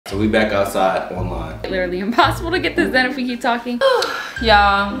So we back outside online. Literally impossible to get this done if we keep talking.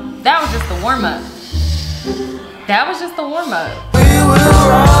 Y'all, that was just the warm-up. That was just the warm-up. We will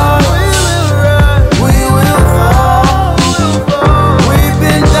rise, we will fall. We've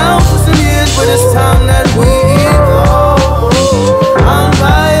been down for some years, but it's time that we evolve. I'm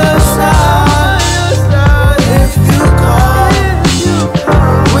by your side, if you call.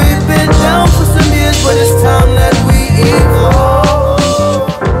 We've been down for some years, but it's time that we evolve.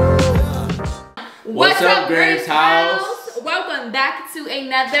 What's up, Graves House? Welcome back to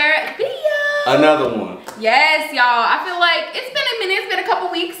another video. Another one. Yes, y'all. I feel like it's been a minute. It's been a couple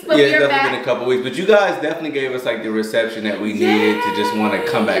weeks, but Yeah, we're it's back. definitely been a couple weeks. But you guys definitely gave us like the reception that we needed to just want to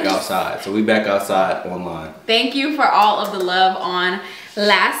come back outside. So we back outside online. Thank you for all of the love on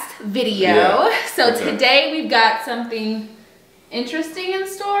last video. Yeah, so okay. today we've got something interesting in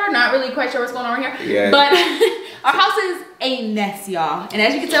store. Not really quite sure what's going on here. Yeah. But our house is a mess, y'all. And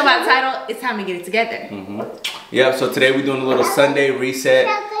as you can tell by the title, it's time to get it together. Yeah, so today we're doing a little Sunday reset.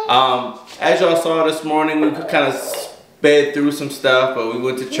 As y'all saw this morning, we kind of sped through some stuff, but we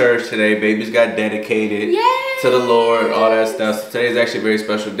went to church today. Babies got dedicated to the Lord, all that stuff. So today's actually a very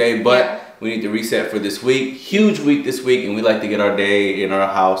special day, but we need to reset for this week. Huge week this week, and we like to get our day in our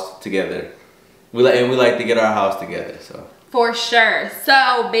house together. We like to get our house together, so. For sure.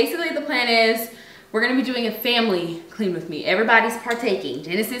 So basically the plan is we're gonna be doing a family clean with me. Everybody's partaking.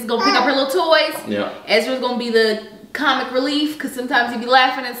 Genesis is gonna pick up her little toys. Yeah. Ezra's gonna be the comic relief because sometimes he be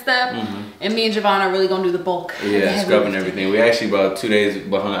laughing and stuff. And me and Javon are really gonna do the bulk. Yeah, scrubbing everything. We actually about 2 days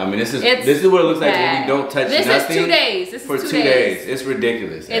behind. I mean, this is what it looks like when we don't touch this nothing. Is 2 days. This for is 2 2 days. It's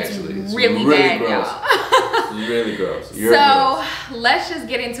ridiculous. Actually, it's really bad, gross. y'all. It's really gross. So let's just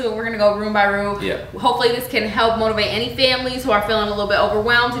get into it. We're gonna go room by room. Yeah. Hopefully this can help motivate any families who are feeling a little bit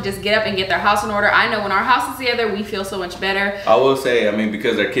overwhelmed to just get up and get their house in order. I know when our house is together, we feel so much better. I will say, I mean,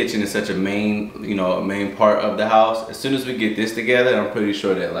 because our kitchen is such a main, a main part of the house. As soon as we get this together, I'm pretty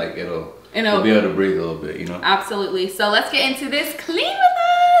sure that like we'll be able to breathe a little bit, Absolutely. So let's get into this. Clean with us.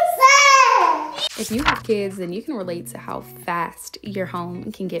 If you have kids, then you can relate to how fast your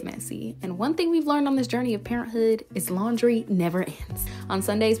home can get messy. And one thing we've learned on this journey of parenthood is laundry never ends. On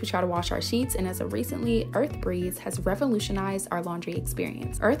Sundays, we try to wash our sheets, and as of recently, Earth Breeze has revolutionized our laundry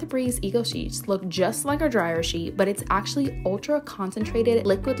experience. Earth Breeze Eco Sheets look just like our dryer sheet, but it's actually ultra concentrated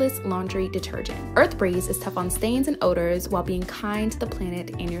liquidless laundry detergent. Earth Breeze is tough on stains and odors while being kind to the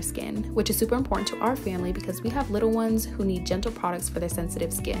planet and your skin, which is super important to our family because we have little ones who need gentle products for their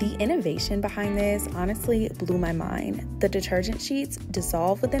sensitive skin. The innovation behind this honestly blew my mind. The detergent sheets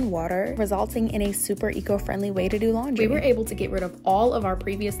dissolve within water, resulting in a super eco-friendly way to do laundry. We were able to get rid of all of our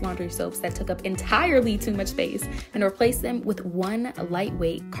previous laundry soaps that took up entirely too much space and replace them with one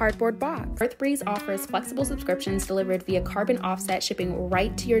lightweight cardboard box. Earth Breeze offers flexible subscriptions delivered via carbon offset shipping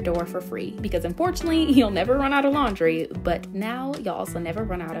right to your door for free because unfortunately you'll never run out of laundry, but now you'll also never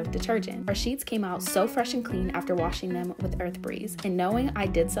run out of detergent. Our sheets came out so fresh and clean after washing them with Earth Breeze, and knowing I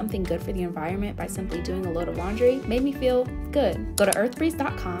did something good for the environment by simply doing a load of laundry made me feel good. Go to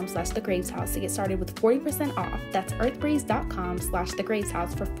earthbreeze.com/thegraveshouse to get started with 40% off. That's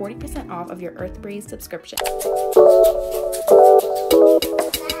earthbreeze.com/thegraveshouse for 40% off of your Earth Breeze subscription.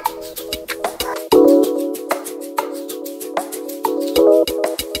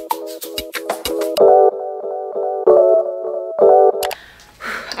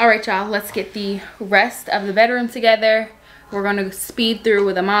 All right, y'all, let's get the rest of the bedroom together. We're gonna speed through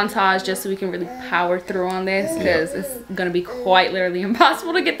with a montage just so we can really power through on this because it's gonna be quite literally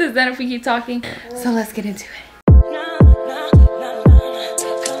impossible to get this done if we keep talking. So let's get into it.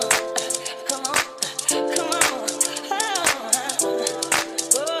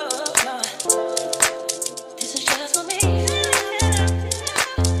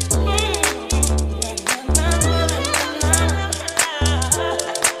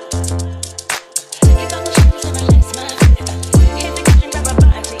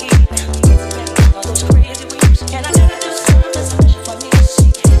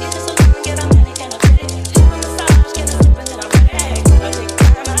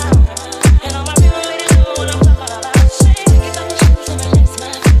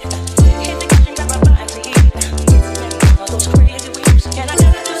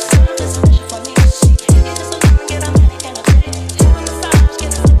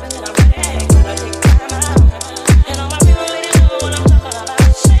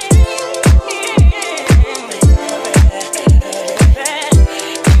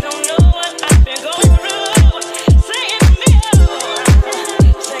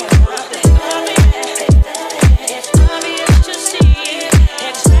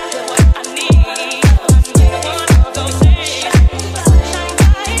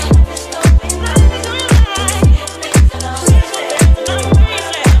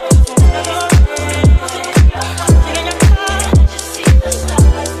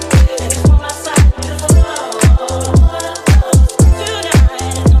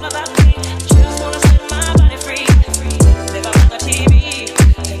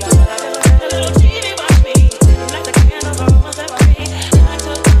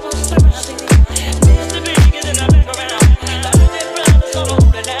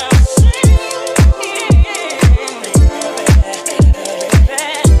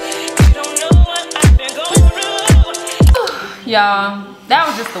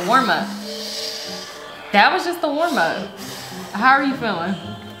 just the warm-up. That was just the warm-up. How are you feeling?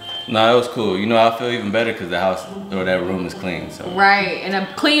 No, it was cool. You know, I feel even better because the house or that room is clean. So. Right, and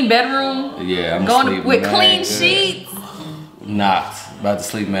a clean bedroom. Yeah, I'm going sleeping with mad clean good. sheets. Not about to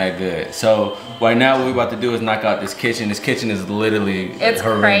sleep mad good. So right now what we're about to do is knock out this kitchen. This kitchen is literally it's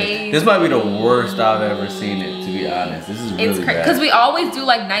horrendous. crazy. This might be the worst I've ever seen it, to be honest. This is really bad. Because we always do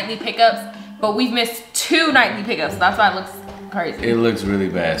like nightly pickups, but we've missed 2 nightly pickups. That's why it looks crazy. It looks really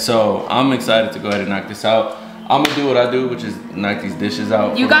bad. So I'm excited to go ahead and knock this out. I'm gonna do what I do, which is knock these dishes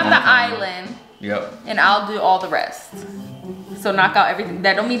out. You got the island. Yep. And I'll do all the rest. So knock out everything.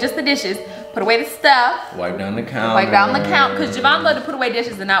 That don't mean just the dishes. Put away the stuff. Wipe down the counter. Wipe down the counter. Because Javon loved to put away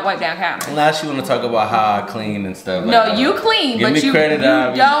dishes and not wipe down counters. Now she want to talk about how I clean and stuff. No, like you clean, Give but me you credit,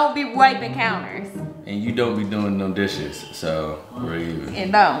 don't be wiping counters. And you don't be doing no dishes. So we're even.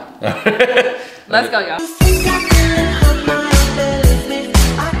 And don't. Let's go, y'all.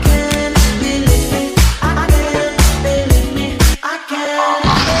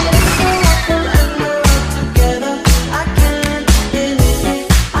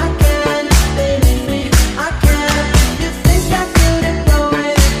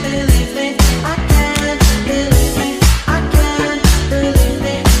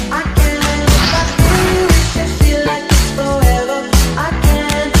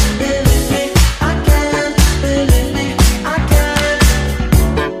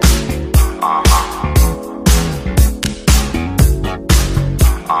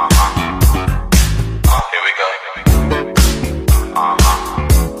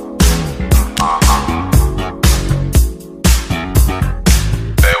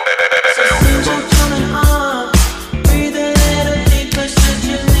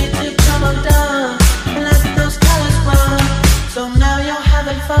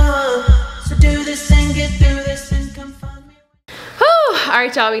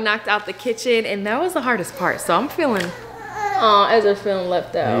 Alright, y'all, we knocked out the kitchen, and that was the hardest part. So I'm feeling, Ezra's feeling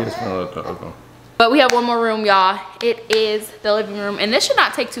left out. But we have one more room, y'all. It is the living room, and this should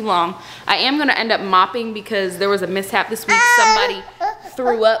not take too long. I am gonna end up mopping because there was a mishap this week. Somebody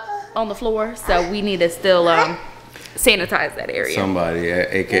threw up on the floor, so we need to still sanitize that area. Somebody,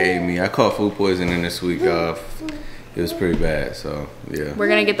 aka me. I caught food poisoning this week. It was pretty bad, so yeah. We're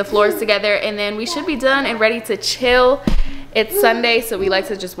gonna get the floors together, and then we should be done and ready to chill. It's Sunday, so we like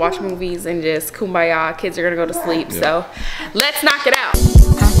to just watch movies and just kumbaya. Kids are gonna go to sleep, so let's knock it out.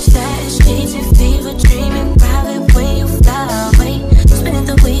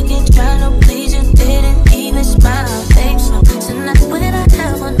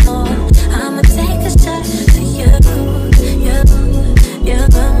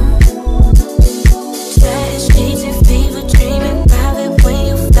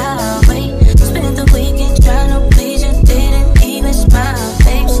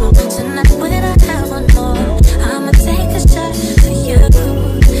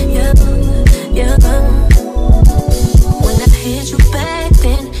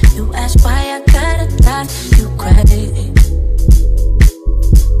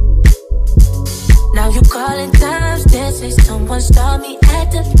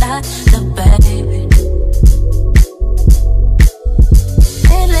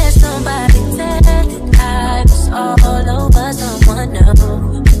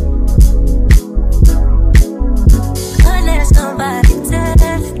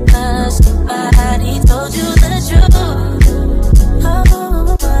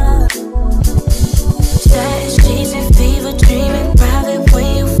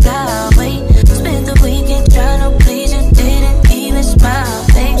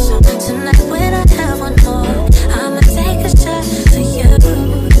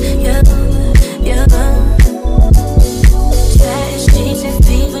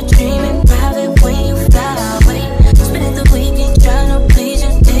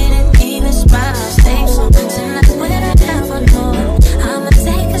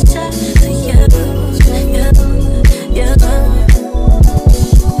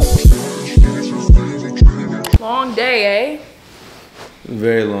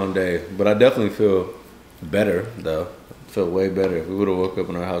 Very long day, but I definitely feel better though. I feel way better. If we would have woke up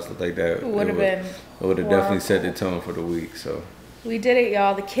in our house like that, it would have definitely set the tone for the week. So we did it,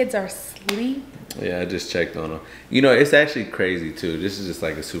 y'all. The kids are asleep. Yeah, I just checked on them. You know, it's actually crazy too. This is just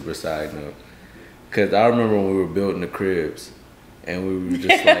like a super side note, because I remember when we were building the cribs, and we were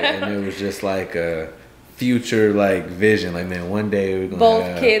just like, and it was just like a future like vision. Like, man, one day we're gonna both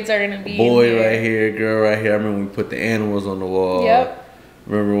have kids are gonna be boy right here, girl right here. I remember when we put the animals on the wall. Yep.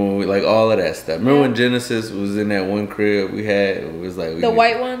 Remember when we, like, all of that stuff. Remember when Genesis was in that one crib we had? It was like... The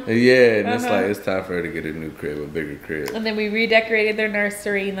white one? Yeah, and it's like, it's time for her to get a new crib, a bigger crib. And then we redecorated their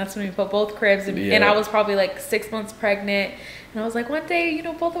nursery, and that's when we put both cribs. And I was probably like 6 months pregnant. And I was like, one day, you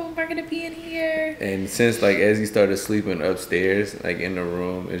know, both of them are going to be in here. And since, like, as he started sleeping upstairs, like, in the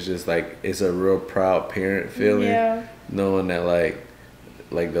room, it's just, like, it's a real proud parent feeling. Yeah. Knowing that,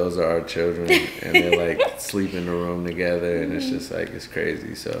 like those are our children, and they're, like, sleep in the room together, and it's just, like, it's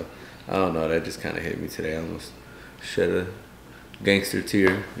crazy. So, I don't know, that just kind of hit me today. I almost shed a gangster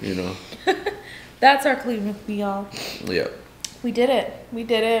tear, you know. That's our Cleveland, y'all. Yep. We did it. We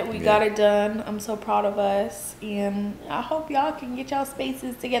got it done. I'm so proud of us. And I hope y'all can get y'all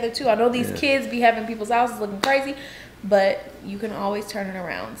spaces together too. I know these kids be having people's houses looking crazy, but you can always turn it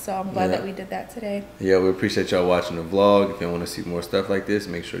around. So I'm glad that we did that today. Yeah, we appreciate y'all watching the vlog. If you want to see more stuff like this,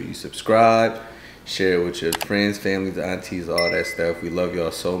 make sure you subscribe. Share it with your friends, families, aunties, all that stuff. We love y'all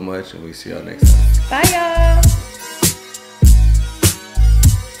so much, and we see y'all next time. Bye, y'all.